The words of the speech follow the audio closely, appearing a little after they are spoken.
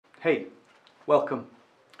Hey, welcome.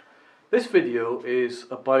 This video is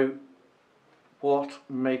about what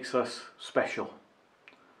makes us special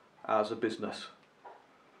as a business.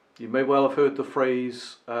 You may well have heard the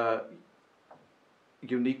phrase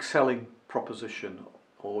unique selling proposition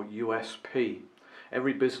or USP.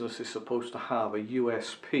 Every business is supposed to have a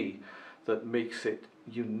USP that makes it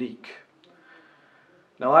unique.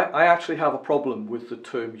 Now I actually have a problem with the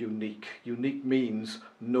term unique. Unique means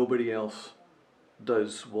nobody else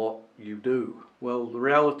does what you do. Well, the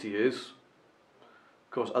reality is,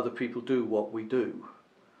 of course, other people do what we do.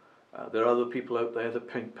 There are other people out there that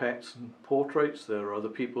paint pets and portraits. There are other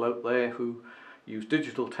people out there who use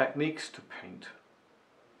digital techniques to paint.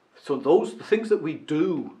 So the things that we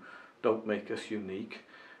do don't make us unique.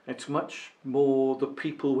 It's much more the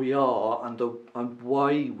people we are and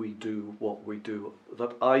why we do what we do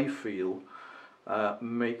that I feel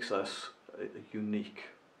makes us unique.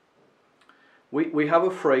 We have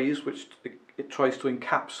a phrase which it tries to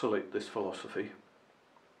encapsulate this philosophy.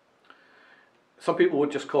 Some people would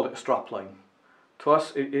just call it a strapline. To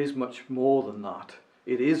us it is much more than that.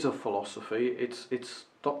 It is a philosophy. It's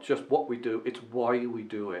not just what we do, it's why we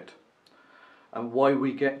do it. And why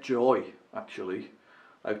we get joy, actually,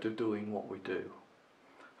 out of doing what we do.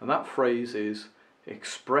 And that phrase is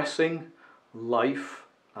expressing life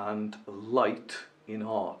and light in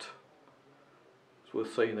art. It's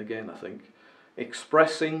worth saying again, I think.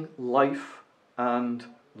 Expressing life and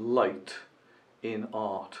light in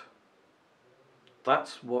art.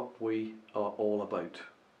 That's what we are all about.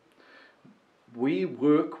 We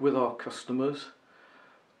work with our customers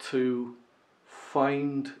to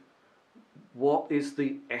find what is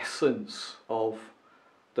the essence of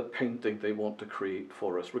the painting they want to create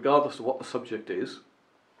for us, regardless of what the subject is.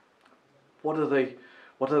 What do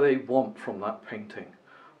they want from that painting?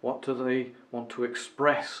 What do they want to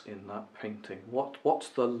express in that painting? What's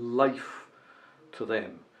the life to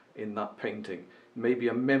them in that painting? It may be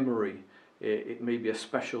a memory, it may be a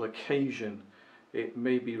special occasion, it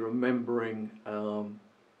may be remembering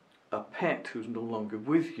a pet who's no longer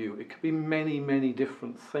with you. It could be many, many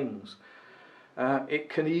different things. It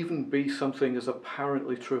can even be something as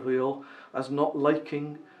apparently trivial as not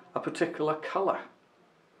liking a particular colour.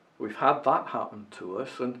 We've had that happen to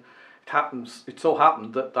us, and it so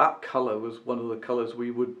happened that that colour was one of the colours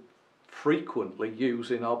we would frequently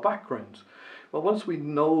use in our backgrounds. Well, once we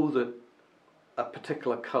know that a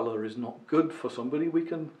particular colour is not good for somebody, we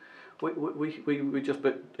just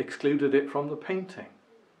excluded it from the painting.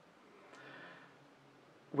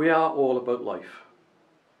 We are all about life.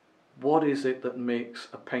 What is it that makes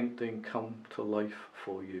a painting come to life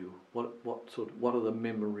for you? What are the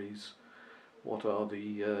memories? What are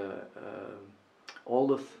all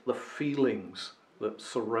the feelings that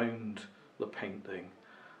surround the painting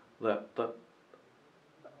that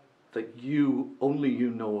only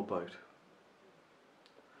you know about?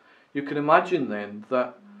 You can imagine then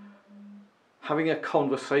that having a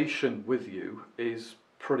conversation with you is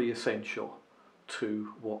pretty essential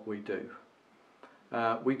to what we do.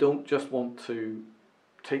 We don't just want to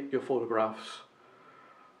take your photographs,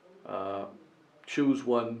 choose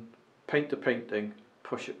one, paint a painting,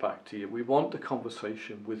 push it back to you. We want a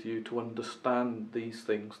conversation with you to understand these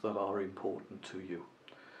things that are important to you,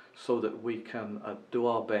 so that we can do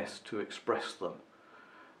our best to express them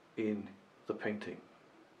in the painting.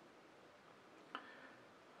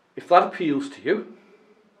 If that appeals to you,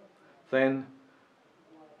 then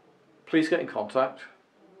please get in contact.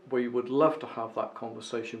 We would love to have that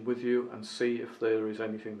conversation with you and see if there is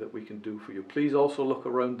anything that we can do for you. Please also look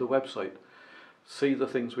around the website, see the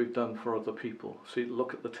things we've done for other people,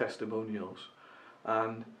 look at the testimonials,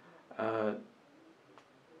 and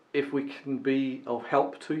if we can be of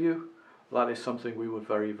help to you, that is something we would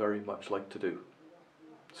very, very much like to do.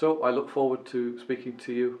 So I look forward to speaking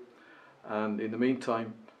to you, and in the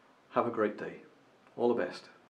meantime, have a great day. All the best.